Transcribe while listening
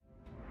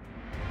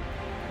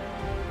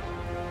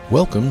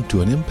Welcome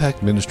to an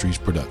Impact Ministries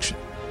production,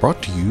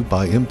 brought to you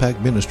by Impact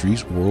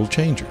Ministries World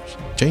Changers,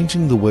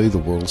 changing the way the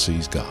world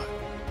sees God.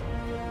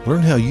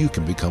 Learn how you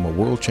can become a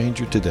world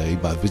changer today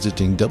by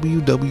visiting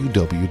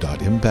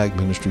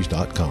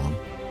www.impactministries.com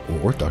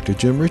or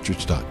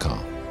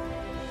drjimrichards.com.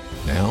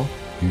 Now,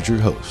 here's your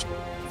host,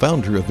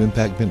 founder of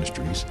Impact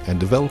Ministries and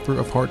developer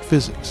of Heart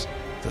Physics,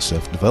 the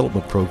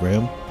self-development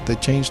program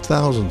that changed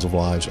thousands of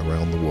lives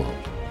around the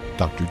world,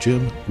 Dr.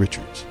 Jim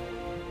Richards.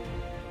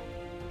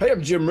 Hey,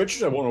 I'm Jim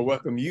Richards. I want to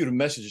welcome you to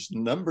message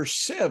number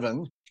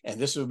 7, and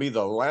this will be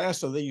the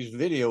last of these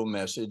video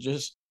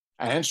messages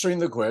answering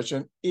the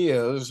question,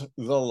 is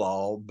the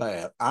law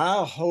bad?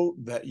 I hope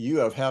that you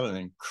have had an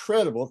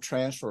incredible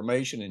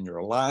transformation in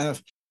your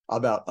life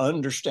about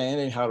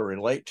understanding how to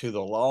relate to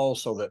the law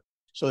so that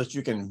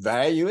you can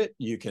value it,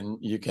 you can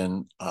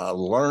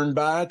learn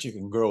by it, you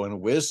can grow in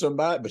wisdom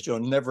by it, but you'll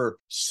never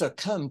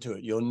succumb to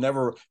it. You'll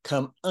never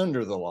come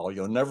under the law.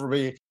 You'll never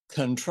be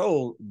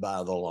controlled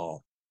by the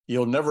law.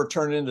 You'll never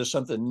turn it into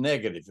something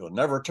negative. You'll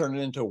never turn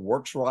it into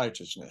works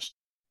righteousness.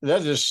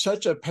 That is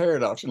such a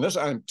paradox. And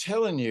listen, I'm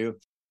telling you,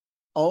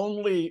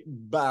 only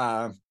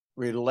by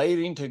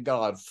relating to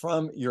God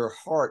from your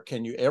heart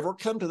can you ever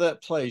come to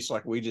that place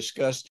like we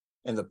discussed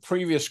in the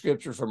previous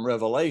scripture from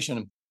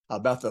Revelation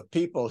about the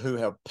people who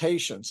have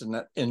patience and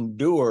that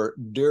endure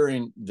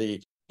during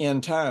the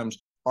end times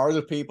are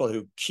the people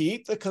who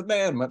keep the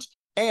commandments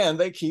and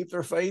they keep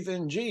their faith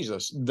in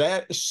Jesus.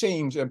 That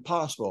seems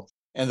impossible.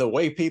 And the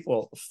way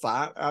people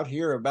fight out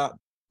here about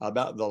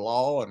the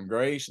law and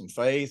grace and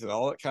faith and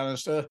all that kind of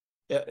stuff,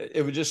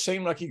 it would just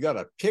seem like you got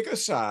to pick a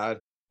side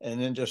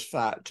and then just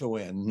fight to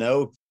win.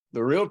 No,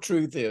 the real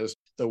truth is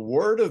the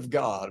Word of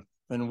God,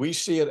 when we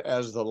see it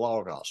as the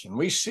Logos, when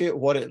we see it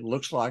what it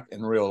looks like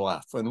in real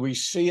life, when we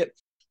see it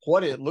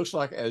what it looks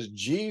like as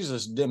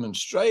Jesus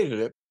demonstrated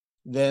it,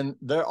 then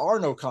there are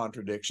no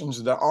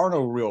contradictions, there are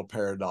no real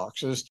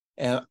paradoxes,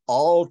 and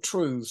all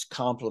truths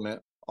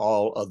complement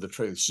all of the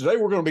truths. Today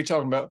we're going to be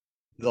talking about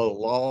the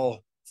law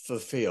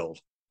fulfilled.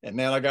 And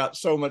man, I got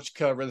so much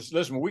covered.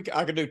 Listen,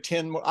 I could do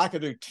 10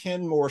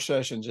 more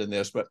sessions in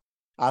this, but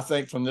I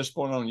think from this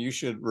point on, you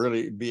should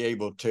really be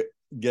able to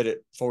get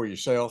it for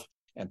yourself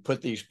and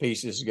put these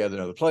pieces together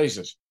in other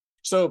places.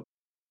 So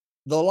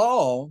the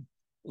law,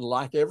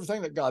 like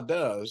everything that God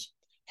does,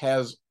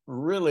 has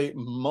really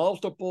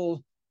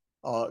multiple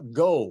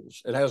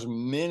goals. It has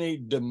many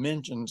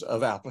dimensions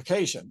of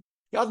application.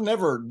 God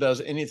never does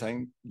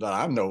anything that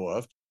I know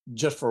of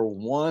just for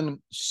one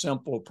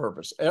simple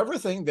purpose.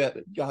 Everything that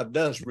God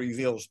does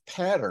reveals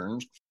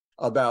patterns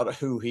about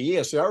who he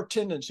is. See, our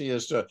tendency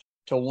is to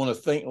want to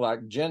think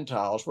like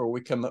Gentiles, where we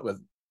come up with,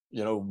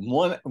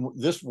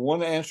 this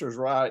one answer is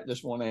right,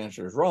 this one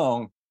answer is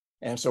wrong.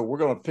 And so we're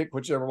going to pick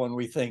whichever one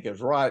we think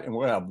is right, and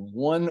we're going to have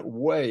one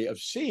way of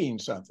seeing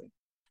something.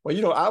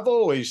 Well, I've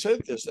always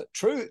said this, that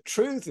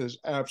truth is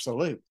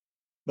absolute.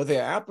 But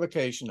the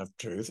application of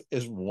truth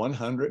is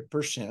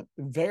 100%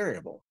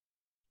 variable.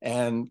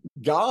 And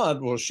God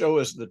will show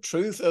us the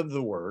truth of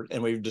the word.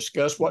 And we've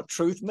discussed what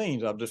truth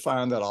means. I've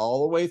defined that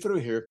all the way through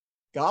here.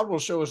 God will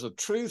show us the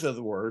truth of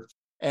the word.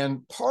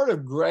 And part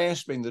of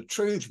grasping the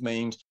truth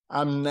means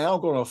I'm now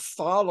going to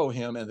follow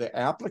him in the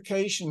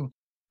application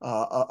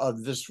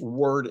of this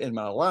word in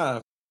my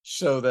life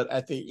so that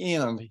at the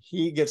end,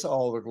 he gets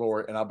all the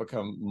glory and I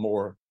become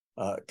more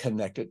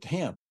connected to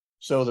him.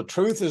 So the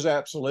truth is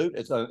absolute,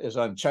 it's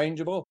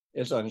unchangeable,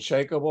 it's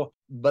unshakable,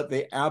 but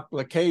the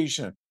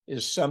application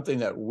is something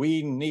that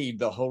we need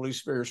the Holy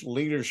Spirit's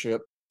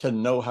leadership to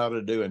know how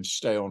to do and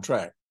stay on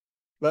track.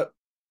 But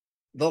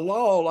the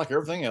law, like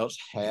everything else,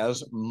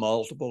 has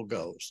multiple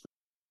goals.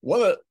 One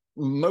of the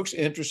most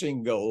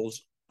interesting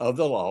goals of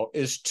the law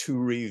is to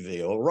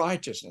reveal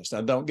righteousness.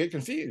 Now, don't get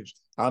confused.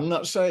 I'm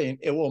not saying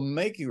it will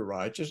make you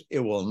righteous.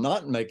 It will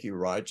not make you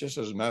righteous.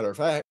 As a matter of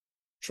fact,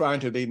 trying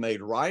to be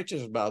made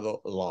righteous by the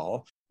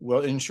law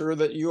will ensure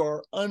that you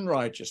are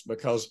unrighteous,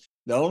 because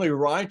the only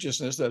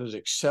righteousness that is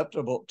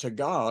acceptable to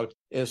God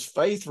is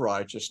faith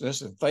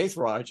righteousness. And faith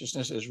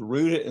righteousness is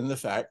rooted in the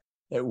fact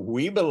that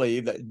we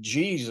believe that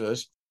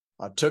Jesus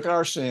took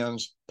our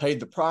sins,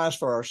 paid the price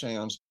for our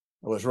sins,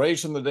 was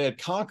raised from the dead,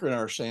 conquering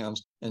our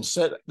sins, and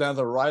sat down at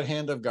the right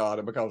hand of God.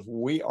 And because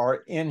we are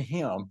in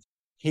him,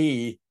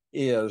 he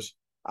is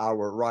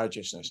our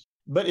righteousness.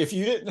 But if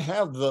you didn't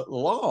have the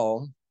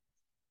law,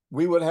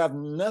 we would have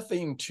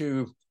nothing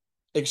to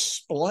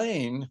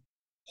explain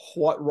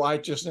what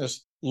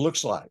righteousness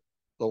looks like.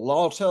 The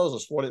law tells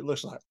us what it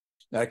looks like.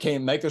 Now, it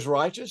can't make us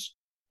righteous.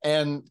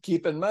 And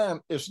keep in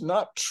mind, it's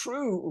not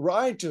true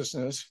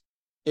righteousness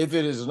if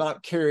it is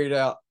not carried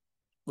out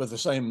with the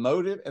same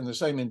motive and the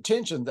same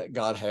intention that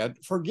God had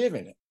for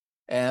giving it.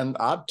 And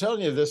I'm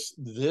telling you, this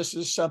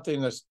is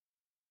something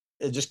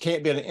it just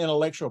can't be an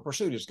intellectual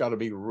pursuit. It's got to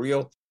be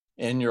real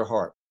in your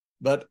heart.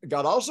 But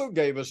God also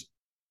gave us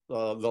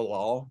the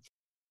law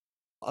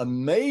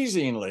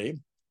amazingly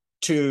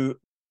to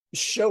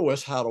show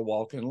us how to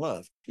walk in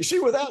love. You see,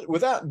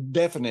 without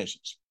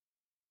definitions,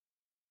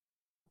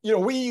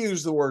 we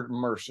use the word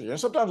mercy, and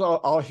sometimes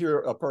I'll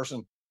hear a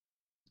person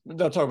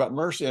they'll talk about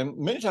mercy. And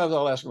many times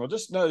I'll ask them, well,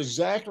 just know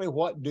exactly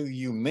what do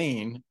you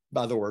mean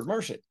by the word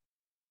mercy?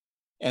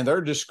 And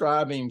they're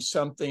describing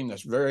something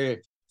that's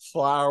very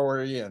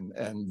flowery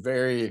and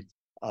very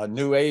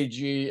new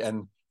agey,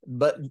 and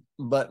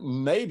but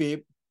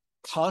maybe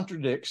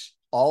contradicts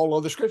all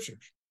of the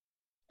scriptures.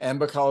 And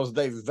because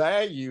they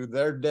value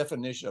their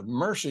definition of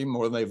mercy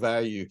more than they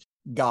value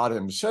God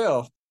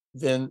himself,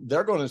 then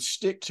they're going to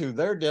stick to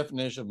their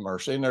definition of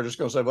mercy. And they're just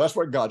going to say, well, that's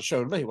what God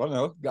showed me. Well,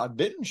 no, God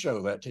didn't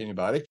show that to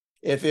anybody.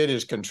 If it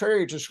is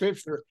contrary to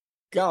scripture,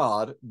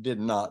 God did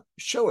not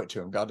show it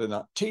to him. God did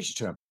not teach it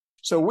to him.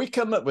 So we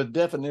come up with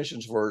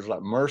definitions of words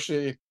like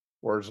mercy,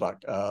 words like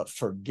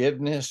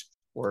forgiveness,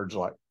 words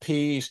like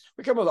peace.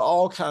 We come up with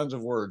all kinds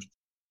of words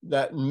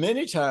that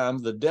many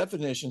times the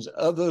definitions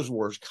of those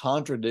words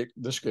contradict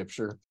the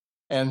scripture.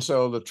 And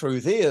so the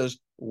truth is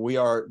we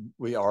are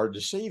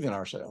deceiving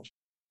ourselves.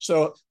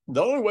 So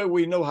the only way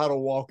we know how to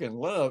walk in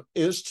love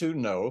is to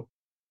know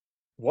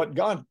what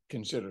God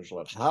considers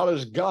love. How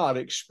does God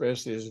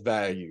express his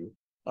value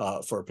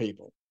for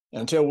people?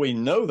 Until we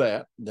know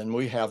that, then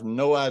we have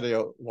no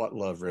idea what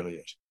love really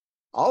is.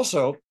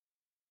 Also,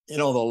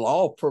 the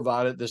law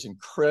provided this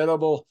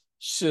incredible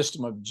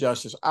system of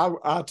justice.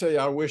 I tell you,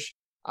 I wish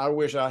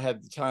I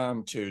had the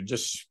time to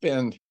just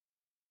spend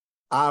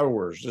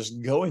hours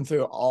just going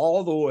through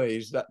all the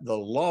ways that the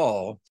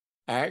law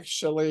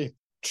actually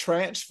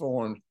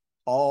transformed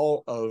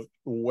all of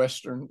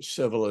Western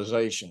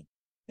civilization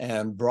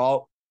and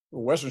brought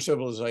Western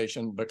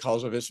civilization,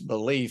 because of its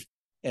belief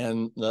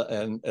and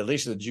at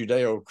least the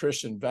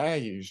Judeo-Christian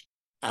values,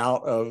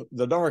 out of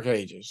the Dark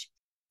Ages.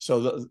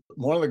 So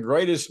one of the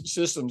greatest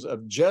systems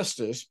of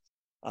justice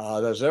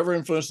that's ever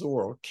influenced the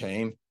world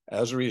came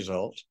as a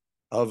result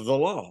of the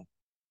law.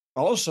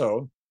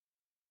 Also,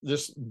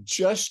 this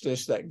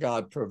justice that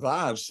God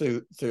provides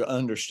through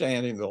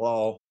understanding the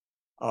law,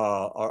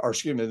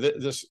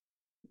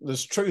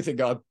 this truth that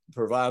God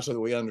provides so that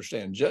we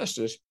understand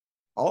justice,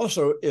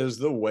 also is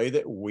the way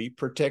that we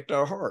protect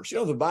our hearts.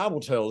 The Bible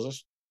tells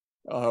us,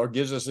 or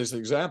gives us this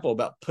example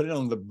about putting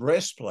on the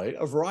breastplate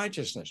of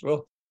righteousness.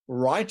 Well,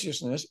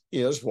 righteousness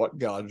is what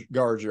God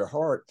guards your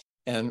heart,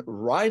 and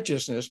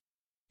righteousness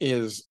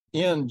is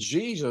in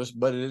Jesus,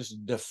 but it is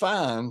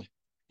defined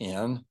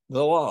in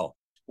the law.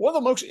 One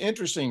of the most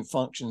interesting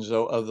functions,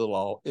 though, of the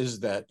law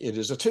is that it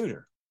is a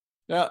tutor.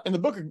 Now, in the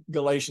book of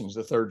Galatians,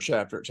 the 3rd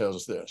chapter, it tells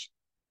us this,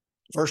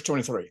 verse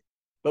 23.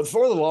 But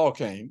before the law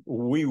came,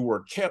 we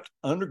were kept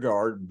under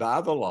guard by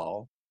the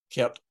law,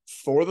 kept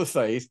for the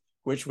faith,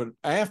 which would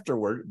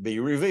afterward be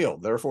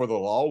revealed. Therefore, the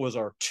law was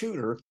our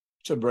tutor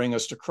to bring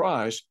us to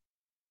Christ,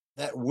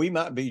 that we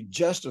might be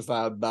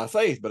justified by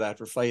faith. But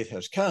after faith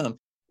has come,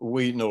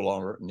 we no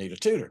longer need a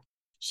tutor.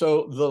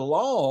 So the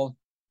law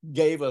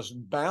gave us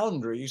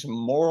boundaries,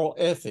 moral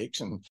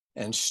ethics,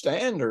 and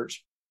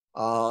standards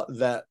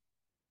that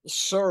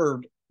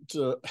served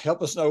to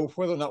help us know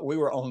whether or not we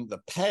were on the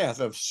path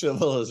of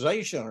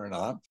civilization or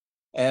not.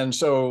 And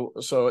so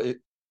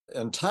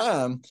in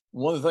time,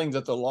 one of the things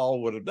that the law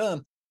would have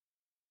done,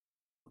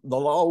 the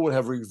law would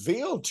have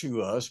revealed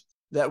to us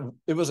that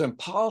it was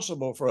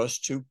impossible for us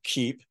to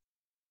keep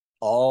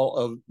all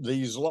of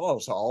these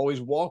laws, to always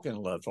walk in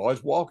love, to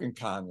always walk in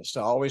kindness,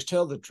 to always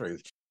tell the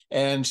truth.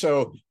 And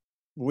so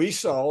we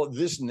saw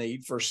this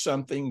need for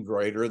something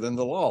greater than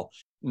the law.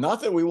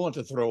 Not that we want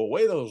to throw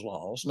away those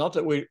laws, not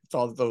that we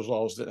thought that those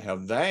laws didn't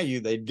have value.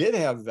 They did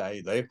have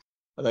value.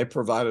 They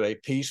provided a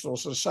peaceful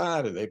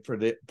society. They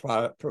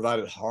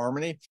provided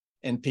harmony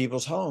in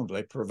people's homes.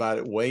 They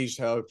provided ways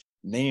to have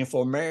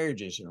meaningful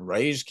marriages and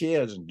raise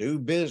kids and do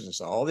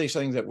business, all these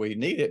things that we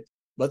needed.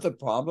 But the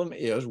problem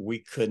is we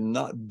could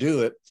not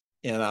do it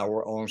in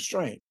our own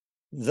strength.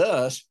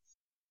 Thus,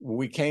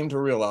 we came to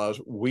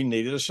realize we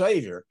needed a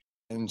Savior.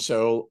 And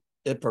so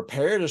it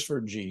prepared us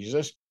for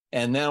Jesus.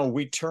 And now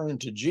we turn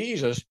to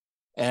Jesus.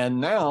 And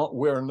now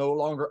we're no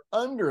longer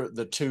under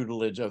the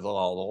tutelage of the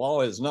law. The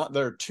law is not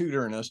there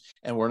tutoring us,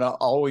 and we're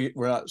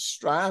not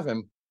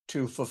striving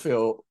to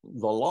fulfill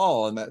the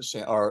law in that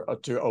sense, or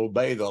to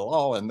obey the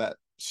law in that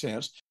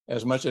sense,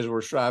 as much as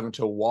we're striving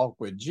to walk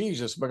with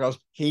Jesus, because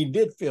he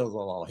did fulfill the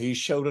law. He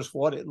showed us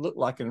what it looked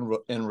like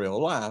in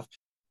real life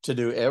to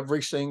do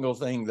every single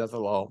thing that the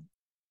law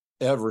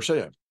ever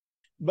said.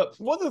 But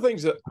one of the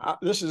things that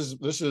this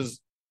is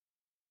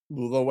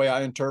the way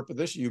I interpret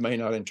this. You may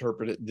not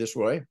interpret it this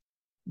way,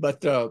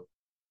 but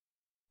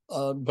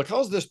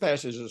because this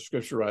passage of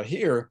scripture right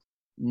here,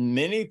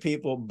 many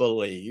people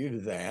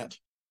believe that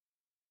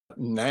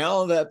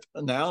now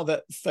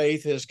that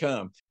faith has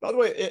come. By the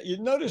way, you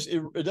notice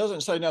it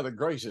doesn't say now that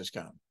grace has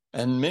come,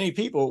 and many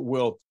people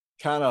will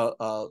kind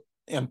of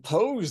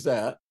impose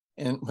that,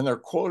 and when they're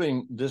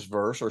quoting this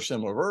verse or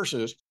similar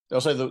verses, they'll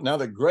say that now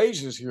that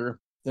grace is here,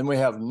 then we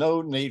have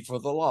no need for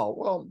the law.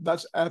 Well,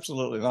 that's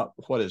absolutely not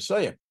what it's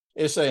saying.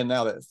 It's saying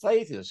now that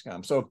faith has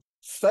come. So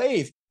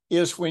faith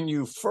is when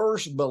you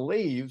first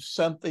believe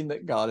something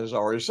that God has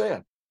already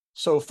said.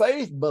 So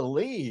faith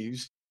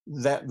believes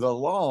that the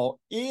law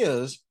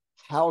is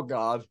how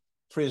God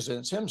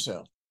presents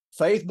himself.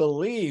 Faith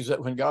believes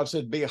that when God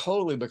said, be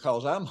holy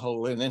because I'm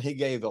holy, and then he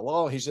gave the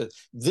law, he said,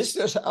 this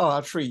is how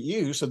I treat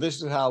you, so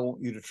this is how I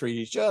want you to treat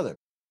each other.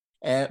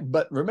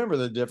 But remember,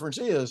 the difference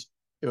is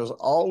it was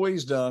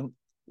always done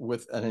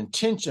with an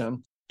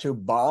intention to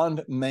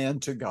bond man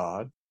to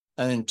God,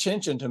 an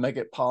intention to make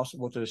it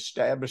possible to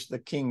establish the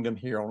kingdom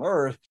here on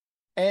earth,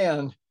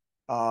 and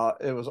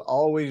it was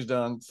always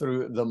done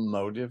through the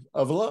motive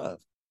of love.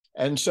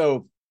 And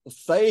so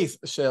faith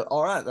said,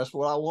 all right, that's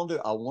what I want to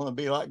do. I want to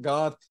be like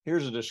God.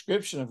 Here's a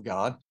description of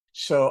God.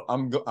 So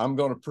I'm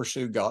going to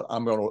pursue God.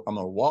 I'm going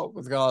to walk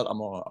with God.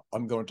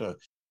 I'm going to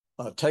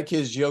take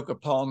his yoke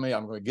upon me.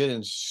 I'm going to get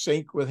in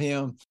sync with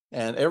him.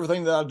 And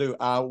everything that I do,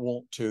 I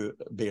want to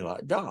be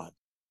like God.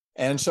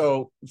 And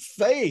so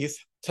faith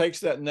takes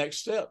that next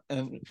step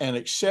and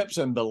accepts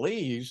and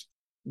believes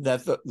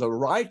that the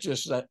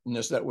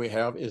righteousness that we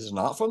have is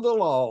not from the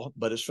law,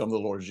 but it's from the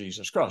Lord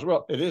Jesus Christ.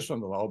 Well, it is from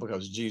the law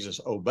because Jesus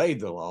obeyed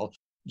the law.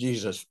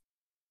 Jesus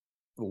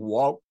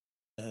walked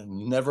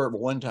and never at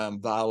one time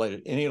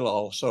violated any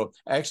law. So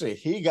actually,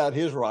 he got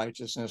his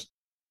righteousness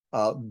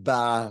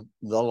by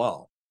the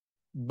law.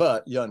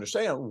 But you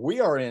understand, we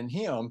are in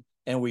him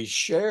and we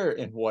share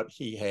in what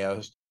he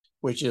has,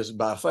 which is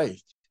by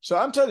faith. So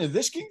I'm telling you,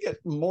 this can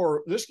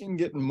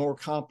get more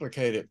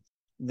complicated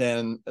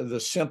than the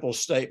simple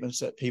statements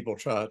that people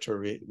try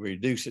to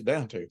reduce it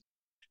down to.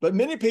 But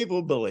many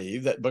people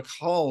believe that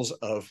because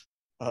of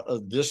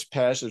this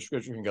passage of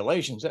scripture in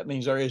Galatians, that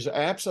means there is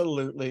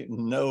absolutely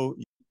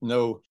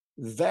no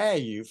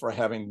value for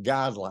having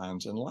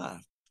guidelines in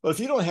life. Well, if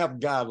you don't have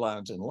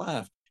guidelines in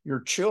life,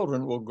 your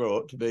children will grow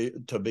up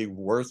to be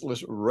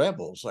worthless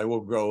rebels. They will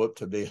grow up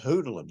to be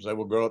hoodlums. They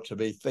will grow up to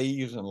be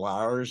thieves and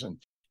liars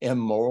and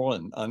immoral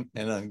and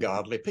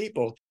ungodly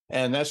people.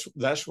 And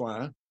that's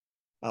why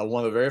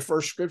one of the very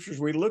first scriptures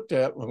we looked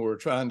at when we were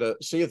trying to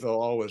see if the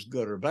law was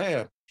good or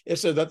bad, it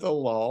said that the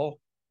law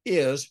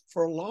is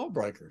for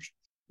lawbreakers.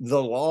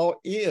 The law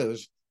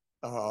is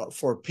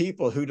for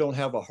people who don't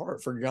have a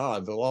heart for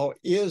God. The law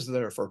is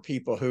there for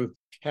people who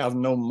have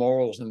no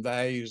morals and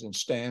values and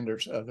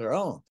standards of their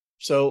own.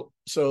 So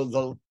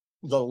the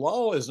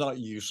law is not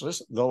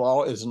useless. The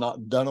law is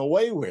not done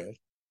away with,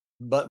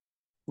 but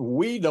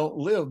we don't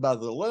live by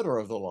the letter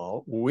of the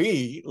law.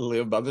 We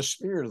live by the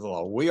spirit of the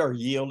law. We are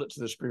yielded to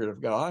the Spirit of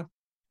God.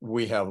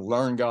 We have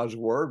learned God's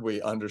word.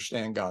 We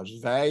understand God's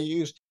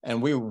values,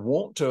 and we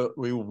want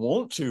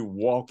to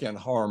walk in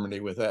harmony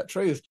with that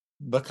truth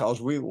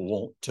because we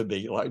want to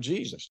be like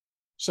Jesus.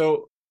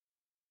 So,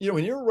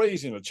 when you're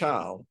raising a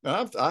child,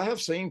 I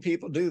have seen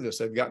people do this.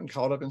 They've gotten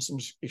caught up in some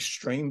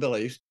extreme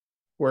beliefs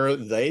where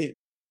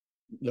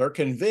they're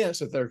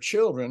convinced that their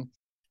children,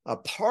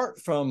 apart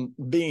from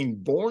being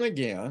born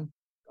again,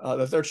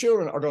 that their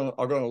children are going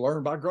to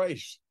learn by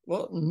grace.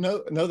 Well,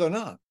 no, they're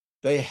not.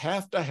 They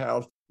have to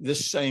have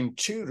this same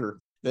tutor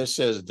that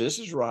says this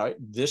is right,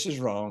 this is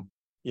wrong.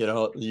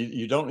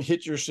 You don't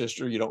hit your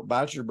sister, you don't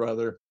bite your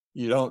brother,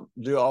 you don't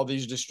do all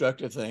these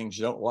destructive things,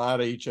 you don't lie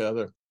to each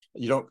other,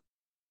 you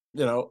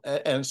don't,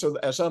 and so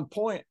at some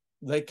point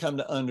they come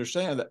to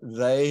understand that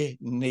they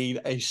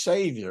need a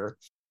savior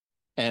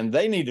and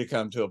they need to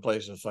come to a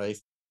place of faith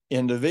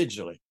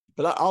individually.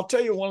 But I'll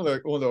tell you one of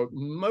the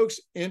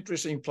most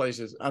interesting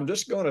places. I'm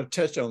just going to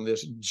touch on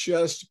this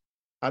just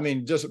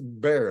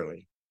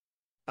barely.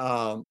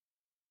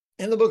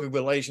 In the book of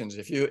Galatians,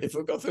 if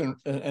we go through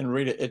and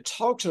read it, it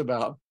talks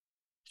about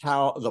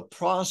how the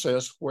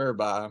process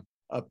whereby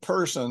a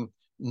person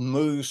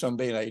moves from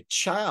being a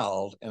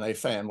child in a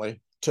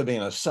family to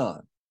being a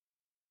son.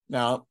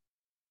 Now,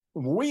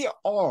 we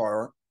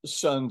are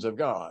sons of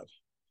God,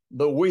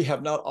 but we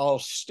have not all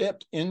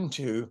stepped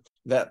into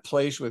that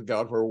place with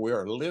God where we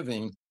are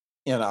living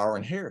in our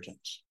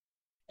inheritance.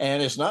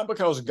 And it's not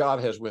because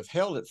God has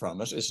withheld it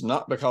from us. It's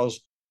not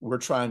because we're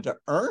trying to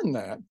earn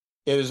that.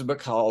 It is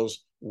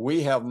because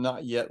we have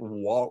not yet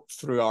walked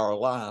through our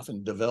life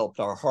and developed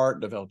our heart,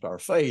 developed our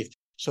faith,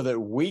 so that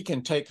we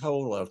can take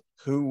hold of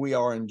who we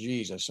are in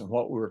Jesus and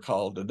what we were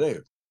called to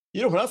do.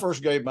 When I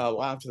first gave my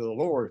life to the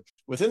Lord,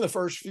 within the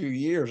first few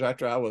years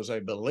after I was a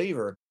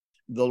believer,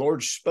 the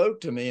Lord spoke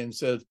to me and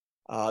said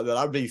that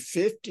I'd be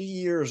 50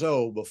 years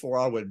old before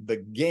I would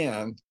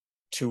begin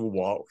to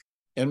walk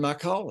in my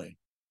calling.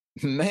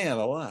 Man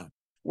alive.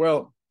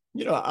 Well,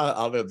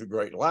 I lived a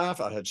great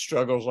life. I had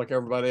struggles like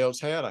everybody else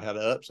had. I had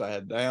ups, I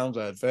had downs,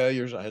 I had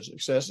failures, I had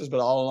successes, but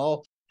all in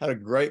all, had a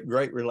great,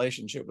 great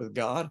relationship with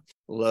God.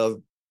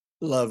 Loved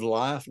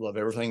life, loved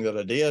everything that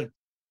I did.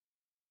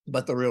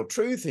 But the real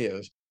truth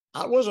is,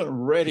 I wasn't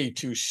ready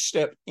to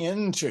step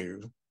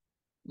into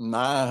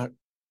my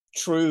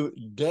true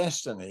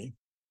destiny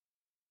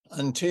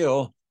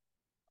until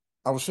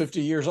I was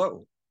 50 years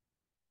old.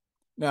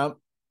 Now,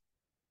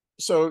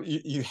 so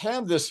you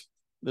have this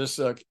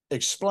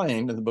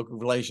explained in the book of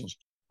Galatians,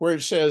 where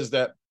it says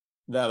that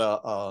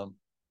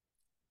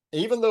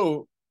even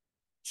though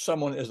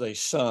someone is a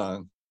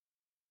son,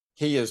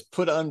 he is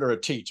put under a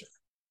teacher,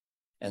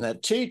 and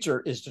that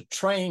teacher is to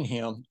train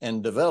him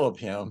and develop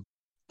him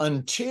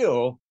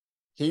until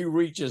he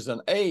reaches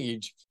an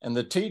age, and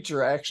the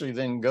teacher actually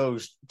then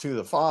goes to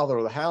the father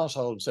of the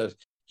household and says,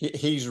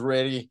 he's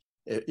ready.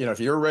 If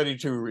you're ready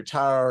to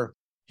retire,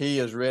 he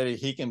is ready.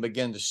 He can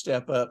begin to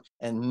step up,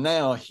 and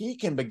now he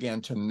can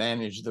begin to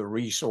manage the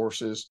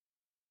resources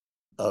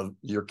of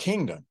your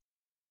kingdom.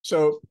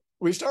 So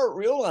we start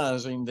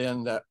realizing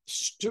then that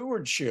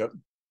stewardship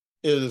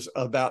is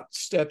about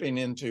stepping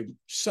into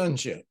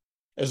sonship.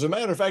 As a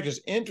matter of fact, it's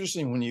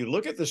interesting when you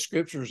look at the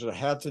scriptures that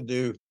have to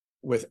do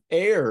with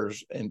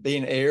heirs and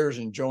being heirs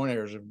and joint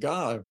heirs of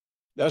God,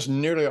 that's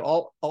nearly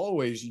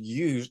always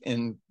used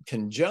in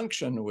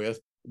conjunction with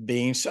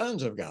being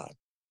sons of God.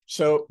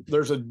 So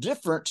there's a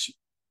difference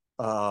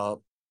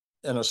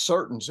in a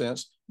certain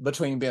sense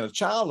between being a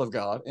child of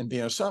God and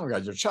being a son of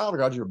God. You're a child of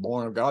God, you're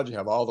born of God, you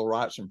have all the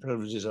rights and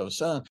privileges of a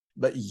son,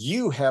 but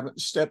you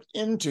haven't stepped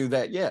into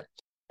that yet.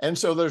 And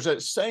so there's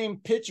that same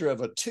picture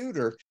of a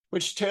tutor,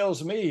 which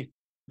tells me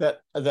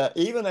that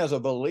even as a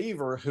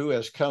believer who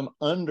has come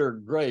under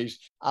grace,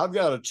 I've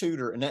got a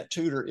tutor, and that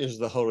tutor is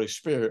the Holy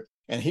Spirit.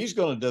 And he's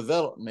going to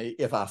develop me.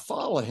 If I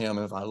follow him,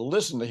 if I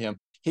listen to him,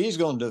 he's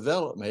going to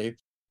develop me.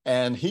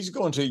 And he's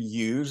going to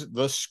use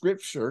the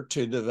scripture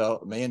to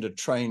develop me and to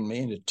train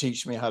me and to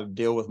teach me how to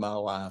deal with my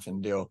life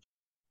and deal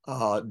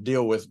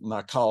with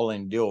my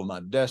calling, deal with my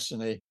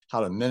destiny,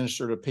 how to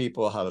minister to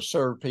people, how to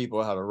serve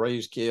people, how to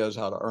raise kids,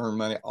 how to earn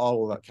money,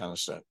 all of that kind of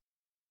stuff.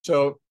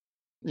 So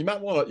you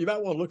might want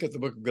to look at the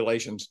book of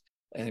Galatians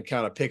and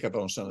kind of pick up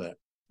on some of that.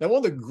 Now, one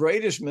of the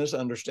greatest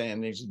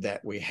misunderstandings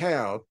that we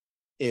have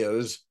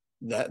is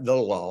that the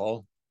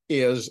law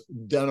is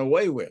done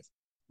away with.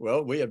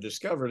 Well, we have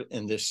discovered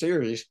in this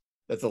series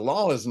that the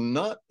law is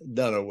not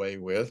done away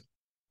with.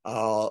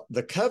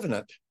 The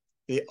covenant,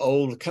 the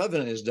old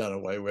covenant, is done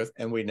away with,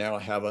 and we now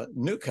have a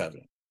new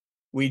covenant.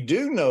 We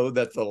do know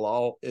that the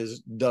law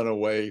is done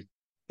away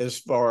as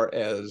far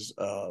as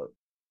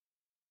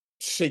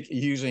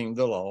using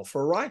the law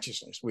for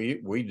righteousness.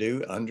 We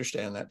do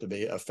understand that to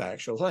be a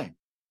factual thing.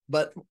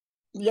 But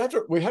we have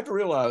to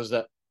realize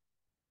that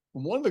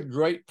one of the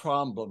great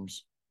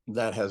problems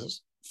that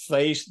has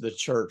faced the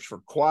church for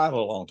quite a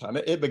long time,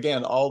 it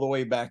began all the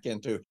way back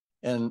into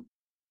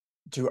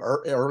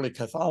early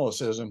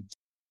Catholicism,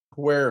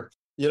 where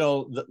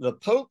the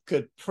Pope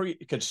could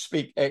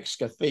speak ex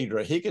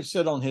cathedra. He could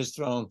sit on his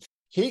throne.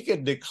 He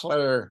could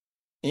declare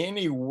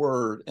any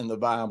word in the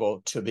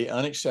Bible to be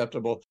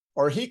unacceptable,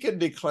 or he could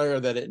declare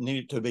that it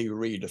needed to be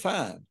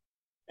redefined.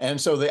 And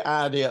so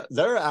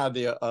their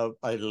idea of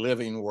a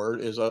living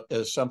word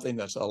is something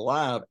that's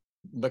alive.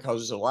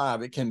 Because it's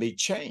alive, it can be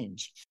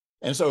changed.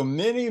 And so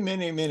many,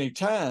 many, many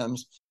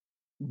times,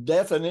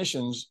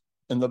 definitions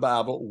in the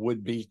Bible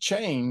would be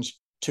changed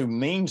to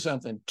mean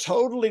something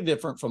totally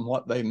different from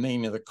what they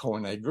mean in the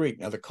Koine Greek.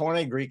 Now, the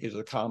Koine Greek is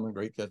the common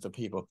Greek that the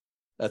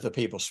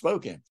people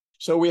spoke in.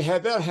 So we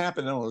had that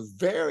happen on a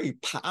very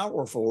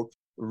powerful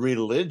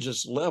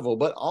religious level,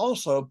 but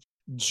also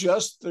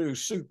just through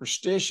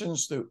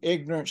superstitions, through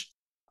ignorance,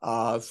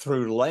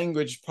 through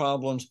language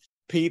problems,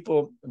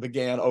 people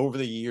began over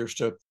the years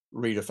to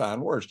redefine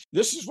words.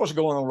 This is what's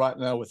going on right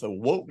now with the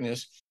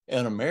wokeness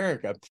in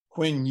America.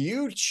 When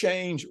you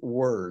change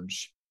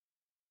words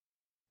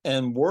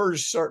and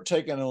words start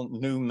taking on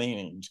new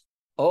meanings,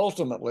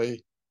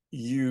 ultimately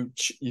you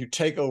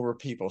take over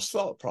people's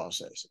thought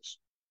processes.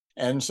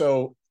 And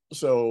so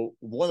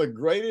one of the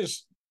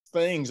greatest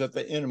things that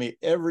the enemy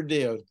ever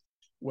did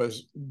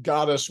was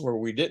got us where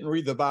we didn't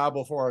read the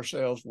Bible for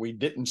ourselves. We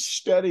didn't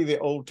study the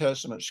Old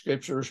Testament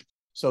scriptures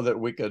so that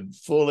we could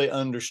fully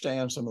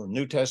understand some of the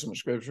New Testament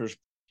scriptures.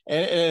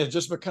 And it's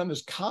just become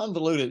this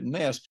convoluted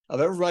mess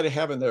of everybody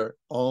having their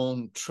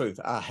own truth.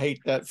 I hate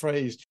that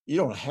phrase. You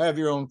don't have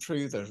your own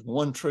truth. There's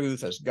one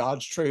truth. That's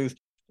God's truth.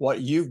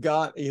 What you've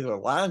got either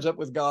lines up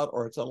with God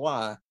or it's a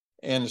lie.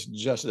 And it's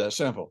just that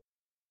simple.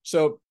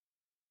 So,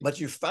 but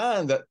you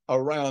find that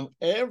around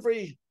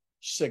every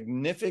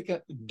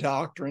significant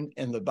doctrine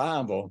in the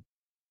Bible,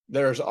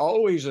 there's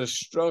always a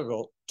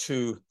struggle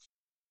to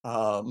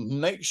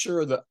make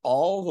sure that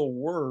all the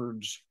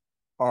words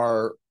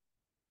are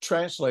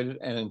translated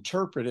and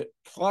interpreted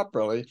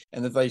properly,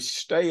 and that they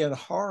stay in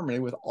harmony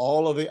with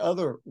all of the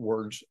other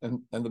words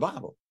in the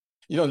Bible.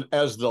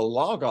 As the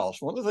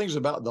Logos, one of the things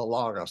about the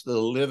Logos, the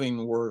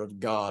living word of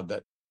God,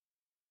 that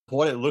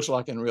what it looks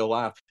like in real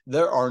life,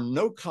 there are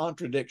no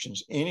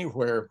contradictions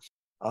anywhere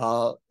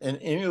in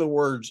any of the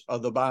words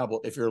of the Bible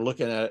if you're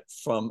looking at it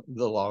from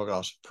the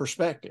Logos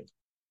perspective.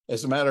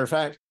 As a matter of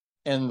fact,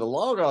 in the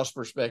Logos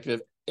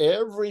perspective,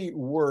 every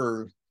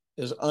word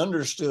is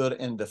understood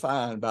and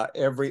defined by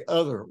every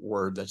other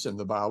word that's in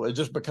the Bible. It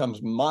just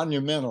becomes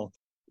monumental,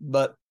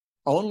 but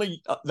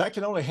that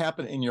can only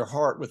happen in your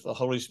heart with the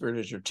Holy Spirit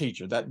as your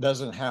teacher. That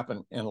doesn't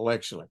happen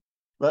intellectually.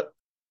 But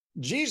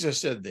Jesus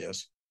said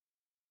this.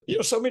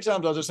 So many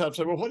times I'll just have to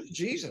say, well, what did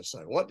Jesus say?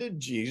 What did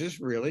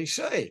Jesus really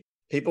say?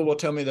 People will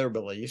tell me their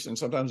beliefs, and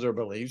sometimes their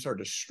beliefs are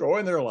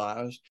destroying their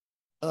lives,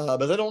 but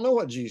they don't know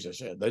what Jesus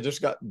said. They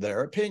just got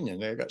their opinion.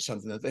 They got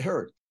something that they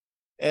heard.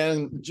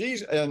 And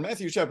Jesus, in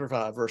Matthew chapter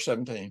 5, verse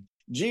 17,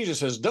 Jesus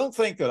says, don't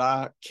think that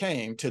I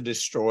came to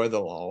destroy the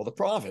law of the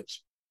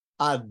prophets.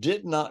 I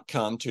did not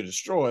come to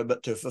destroy,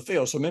 but to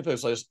fulfill. So many people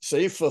say,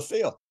 see,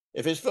 fulfill.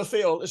 If it's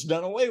fulfilled, it's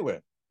done away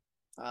with.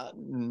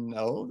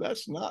 No,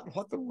 that's not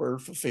what the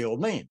word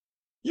fulfilled means.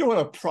 You know, when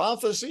a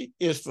prophecy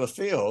is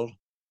fulfilled,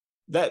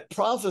 that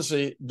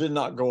prophecy did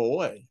not go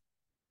away.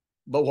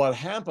 But what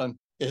happened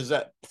is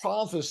that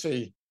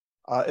prophecy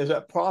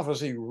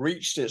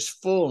reached its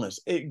fullness.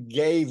 It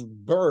gave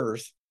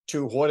birth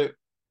to what it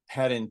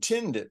had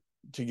intended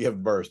to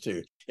give birth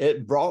to.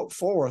 It brought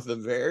forth the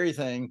very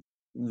thing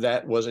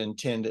that was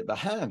intended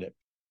behind it.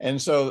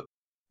 And so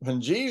when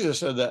Jesus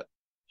said that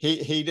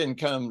he didn't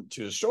come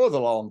to destroy the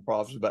law and the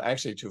prophets, but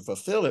actually to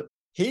fulfill it,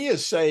 he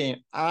is saying,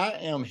 I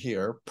am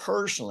here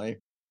personally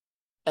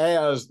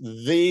as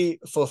the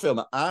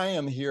fulfillment. I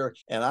am here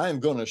and I am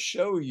going to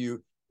show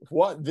you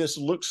what this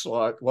looks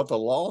like, what the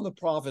law and the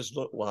prophets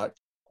look like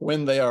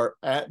when they are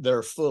at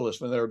their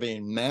fullest, when they're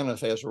being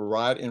manifest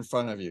right in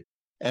front of you.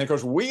 And of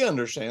course, we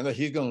understand that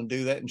he's going to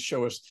do that and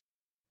show us,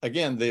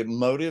 again, the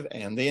motive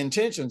and the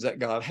intentions that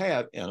God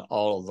had in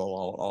all of the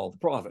law, all the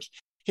prophets.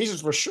 He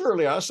says, for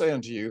surely I say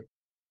unto you,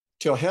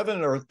 till heaven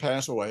and earth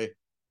pass away,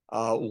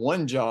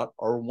 one jot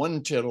or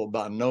one tittle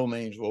by no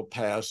means will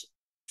pass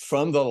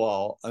from the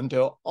law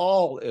until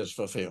all is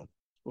fulfilled.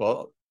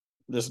 Well,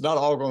 this is not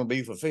all going to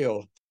be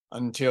fulfilled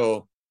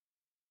until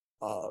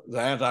the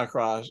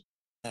Antichrist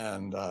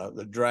and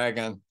the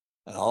dragon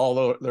and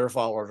all their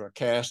followers are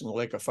cast in the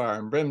lake of fire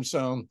and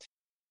brimstone,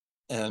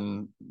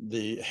 and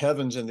the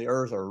heavens and the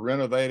earth are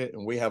renovated,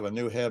 and we have a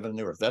new heaven and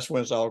new earth. That's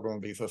when it's all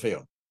going to be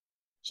fulfilled.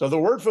 So the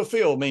word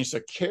fulfill means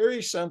to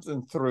carry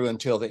something through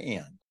until the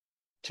end,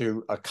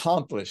 to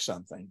accomplish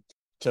something,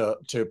 to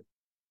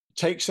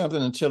take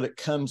something until it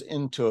comes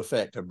into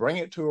effect, to bring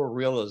it to a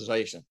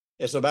realization.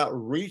 It's about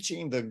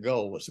reaching the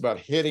goal. It's about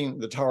hitting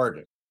the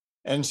target.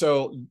 And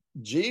so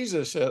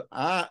Jesus said,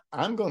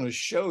 I'm going to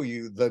show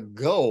you the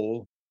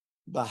goal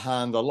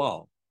behind the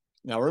law.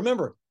 Now,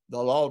 remember,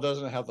 the law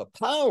doesn't have the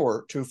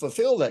power to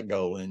fulfill that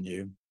goal in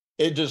you.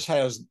 It just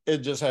has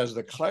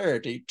the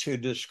clarity to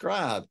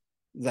describe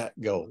that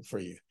goal for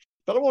you.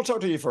 But I want to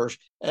talk to you first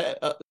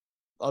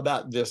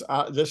about this.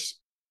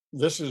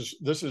 This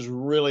is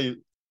really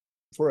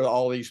where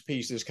all these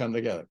pieces come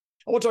together.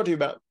 I want to talk to you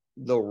about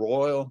the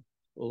royal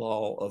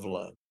law of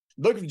love.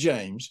 The book of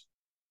James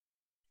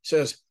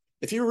says,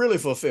 if you really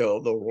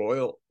fulfill the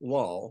royal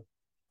law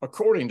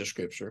according to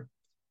Scripture,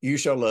 you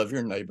shall love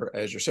your neighbor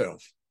as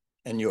yourself,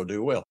 and you'll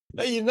do well.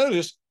 Now, you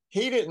notice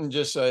he didn't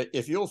just say,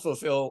 if you'll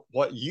fulfill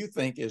what you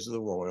think is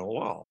the royal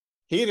law.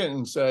 He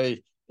didn't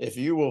say, if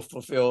you will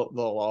fulfill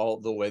the law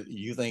the way that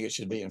you think it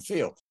should be and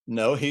feel.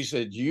 No, he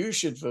said, you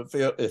should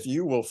fulfill, if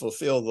you will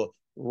fulfill the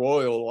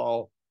royal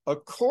law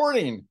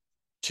according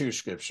to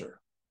Scripture,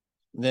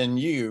 then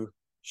you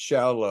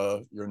shall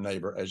love your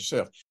neighbor as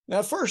yourself.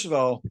 Now, first of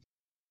all,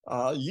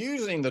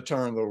 using the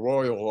term the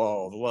royal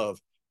law of love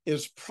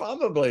is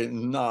probably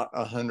not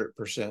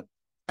 100%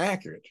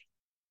 accurate,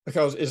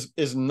 because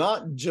it's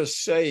not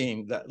just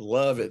saying that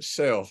love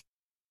itself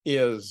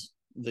is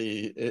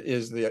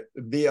the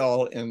be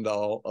all end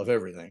all of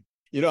everything.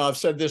 You know, I've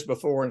said this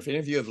before, and if any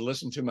of you have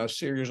listened to my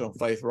series on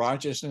faith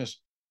righteousness,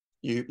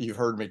 you've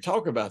heard me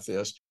talk about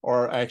this,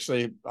 or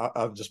actually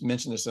I've just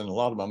mentioned this in a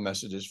lot of my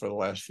messages for the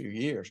last few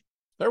years.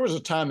 There was a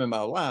time in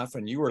my life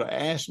when you were to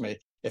ask me,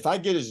 if I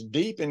get as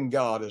deep in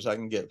God as I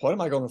can get, what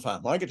am I going to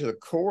find? When I get to the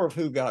core of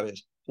who God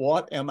is,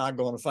 what am I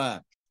going to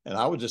find? And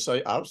I would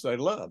say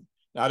love.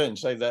 Now, I didn't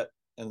say that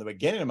in the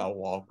beginning of my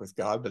walk with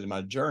God, but in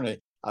my journey,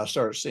 I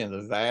started seeing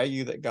the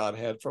value that God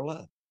had for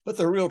love. But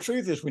the real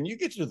truth is, when you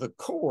get to the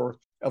core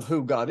of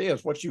who God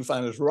is, what you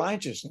find is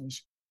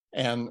righteousness,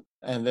 and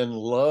then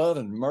love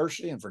and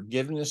mercy and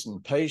forgiveness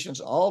and patience.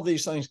 All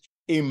these things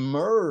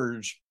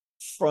emerge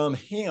from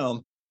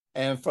him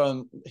and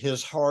from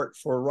his heart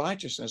for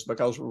righteousness,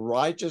 because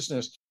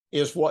righteousness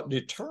is what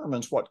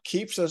determines what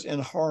keeps us in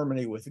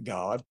harmony with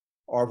God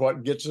or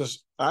what gets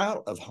us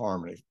out of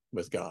harmony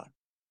with God.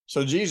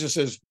 So Jesus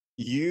says,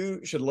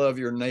 you should love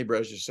your neighbor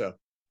as yourself.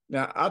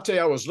 Now, I'll tell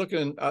you,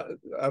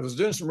 I was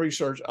doing some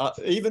research.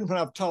 Even when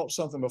I've taught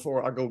something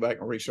before, I go back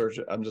and research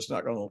it. I'm just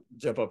not going to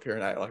jump up here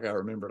and act like I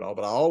remember it all,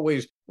 but I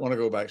always want to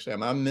go back and say,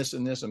 am I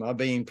missing this? Am I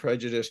being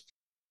prejudiced?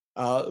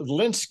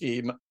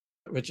 Linsky,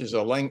 which is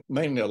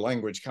mainly a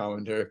language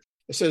commentary,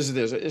 it says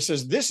this. It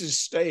says, this is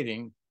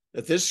stating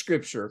that this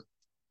Scripture,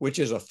 which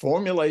is a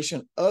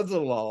formulation of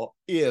the law,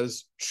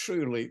 is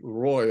truly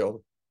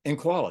royal in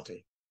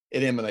quality.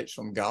 It emanates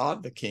from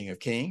God, the King of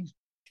Kings.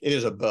 It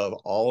is above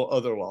all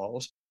other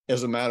laws.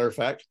 As a matter of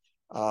fact,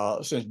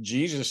 since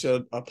Jesus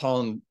said,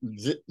 upon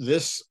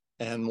this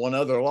and one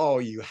other law,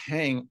 you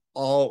hang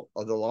all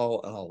of the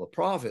law and all the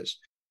prophets,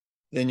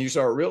 then you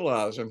start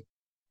realizing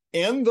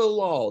in the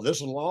law,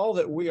 this law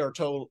that we are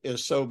told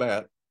is so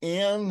bad,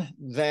 in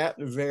that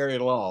very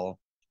law,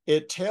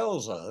 it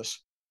tells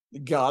us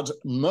God's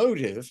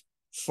motive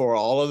for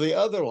all of the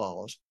other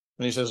laws.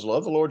 When he says,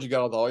 love the Lord your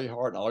God with all your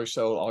heart and all your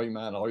soul, all your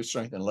mind, all your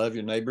strength, and love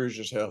your neighbor as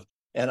yourself.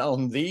 And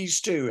on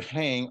these two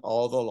hang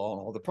all the law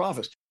and all the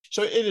prophets.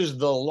 So it is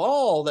the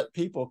law that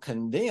people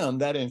condemn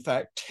that in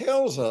fact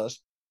tells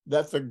us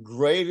that the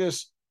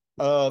greatest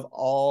of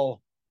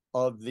all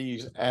of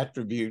these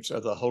attributes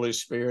of the Holy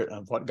Spirit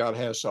and what God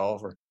has to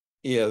offer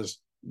is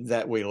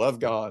that we love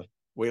God,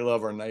 we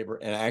love our neighbor,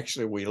 and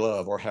actually we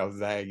love or have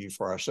value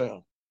for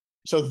ourselves.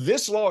 So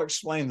this law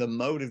explained the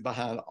motive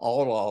behind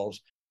all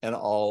laws and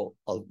all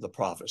of the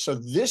prophets. So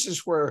this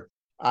is where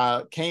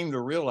I came to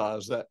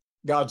realize that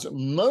God's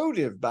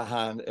motive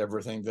behind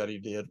everything that he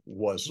did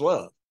was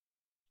love.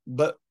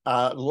 But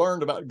I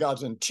learned about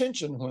God's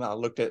intention when I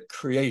looked at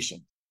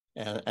creation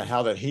and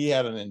how that he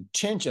had an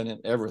intention in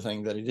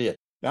everything that he did.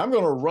 Now, I'm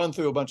going to run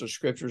through a bunch of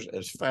scriptures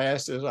as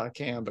fast as I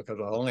can because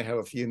I only have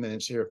a few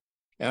minutes here.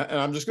 And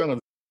I'm just going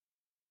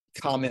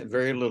to comment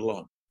very little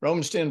on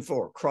Romans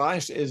 10:4.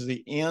 Christ is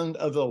the end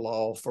of the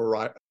law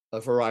for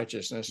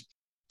righteousness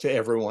to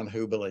everyone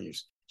who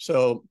believes.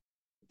 So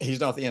he's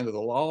not the end of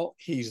the law.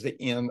 He's the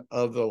end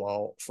of the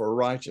law for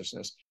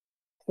righteousness.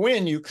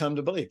 When you come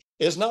to believe,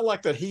 it's not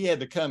like that he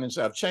had to come and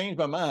say, I've changed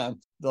my mind.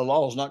 The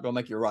law is not going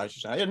to make you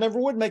righteous. Now, it never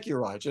would make you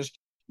righteous,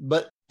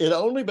 but it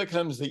only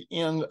becomes the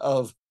end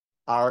of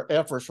our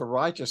efforts for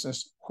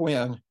righteousness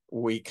when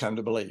we come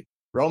to believe.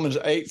 Romans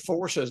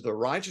 8:4 says the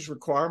righteous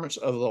requirements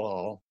of the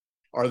law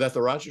are that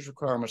the righteous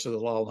requirements of the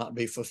law not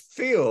be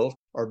fulfilled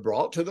or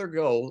brought to their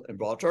goal and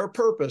brought to our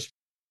purpose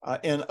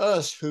in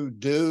us who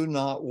do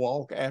not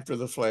walk after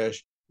the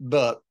flesh,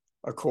 but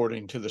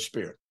according to the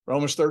Spirit.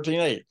 Romans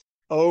 13:8.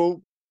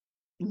 Oh,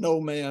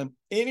 no man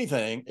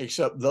anything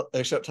except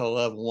to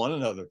love one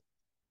another.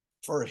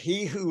 For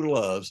he who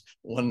loves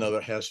one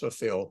another has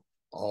fulfilled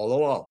all the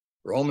law.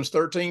 Romans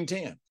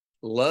 13:10.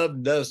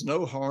 Love does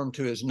no harm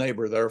to his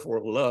neighbor.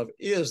 Therefore, love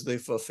is the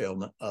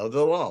fulfillment of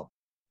the law.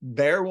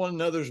 Bear one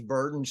another's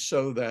burdens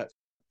so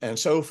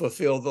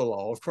fulfill the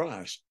law of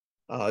Christ.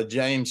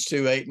 James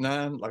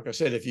 2:8-9. Like I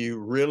said, if you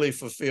really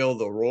fulfill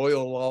the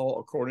royal law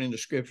according to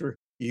Scripture,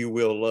 you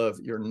will love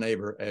your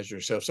neighbor as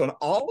yourself. So in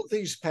all of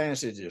these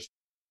passages,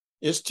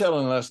 it's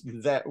telling us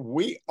that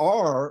we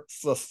are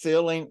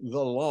fulfilling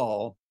the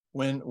law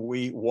when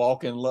we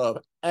walk in love,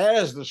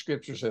 as the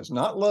Scripture says,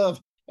 not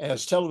love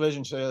as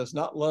television says,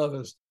 not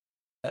love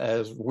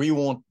as we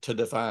want to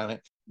define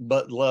it,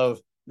 but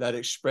love that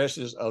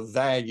expresses a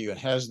value and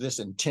has this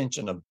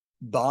intention of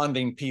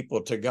bonding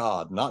people to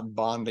God, not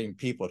bonding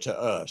people to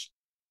us.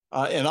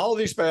 In all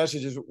these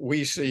passages,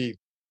 we see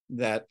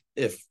that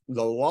if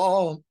the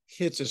law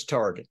hits its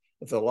target,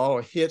 if the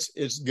law hits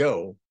its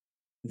goal,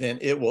 then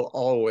it will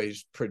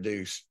always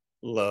produce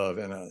love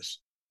in us.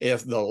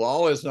 If the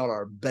law is not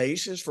our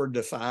basis for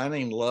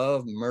defining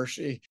love,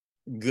 mercy,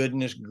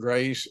 goodness,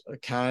 grace,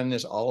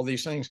 kindness, all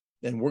these things,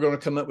 then we're going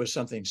to come up with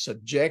something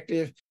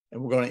subjective,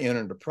 and we're going to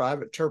enter into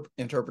private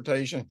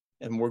interpretation,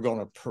 and we're going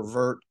to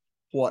pervert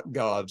what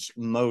God's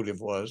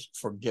motive was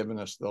for giving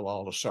us the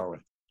law to start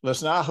with.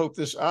 Listen, I hope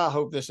this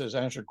has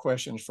answered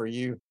questions for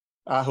you.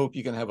 I hope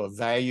you can have a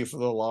value for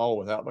the law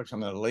without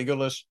becoming a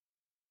legalist.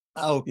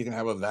 I hope you can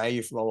have a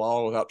value for the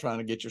law without trying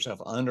to get yourself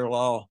under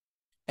law.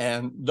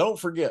 And don't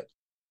forget,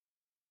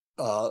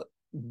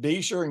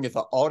 be sure and get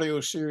the audio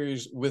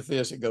series with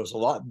this. It goes a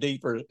lot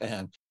deeper,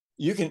 and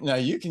you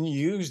can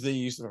use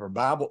these for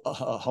Bible,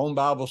 home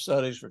Bible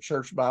studies, for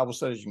church Bible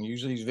studies. You can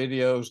use these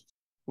videos.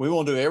 We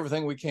want to do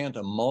everything we can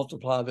to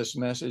multiply this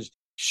message.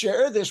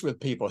 Share this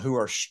with people who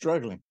are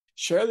struggling.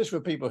 Share this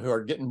with people who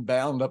are getting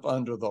bound up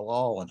under the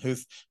law and who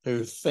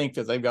think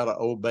that they've got to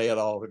obey it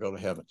all to go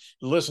to heaven.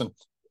 Listen,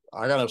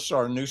 I got to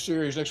start a new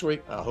series next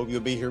week. I hope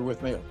you'll be here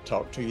with me. I'll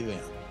talk to you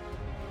then.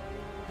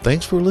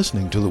 Thanks for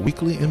listening to the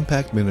weekly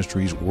Impact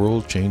Ministries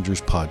World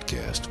Changers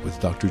podcast with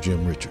Dr.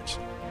 Jim Richards.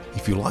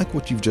 If you like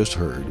what you've just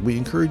heard, we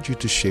encourage you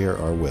to share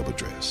our web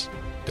address,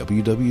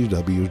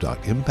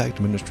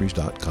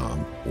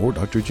 www.impactministries.com or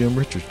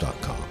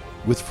drjimrichards.com,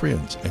 with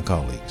friends and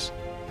colleagues.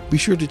 Be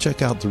sure to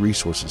check out the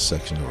resources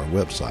section of our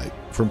website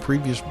from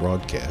previous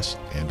broadcasts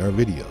and our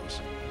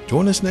videos.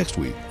 Join us next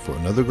week for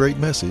another great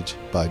message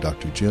by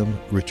Dr. Jim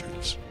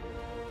Richards.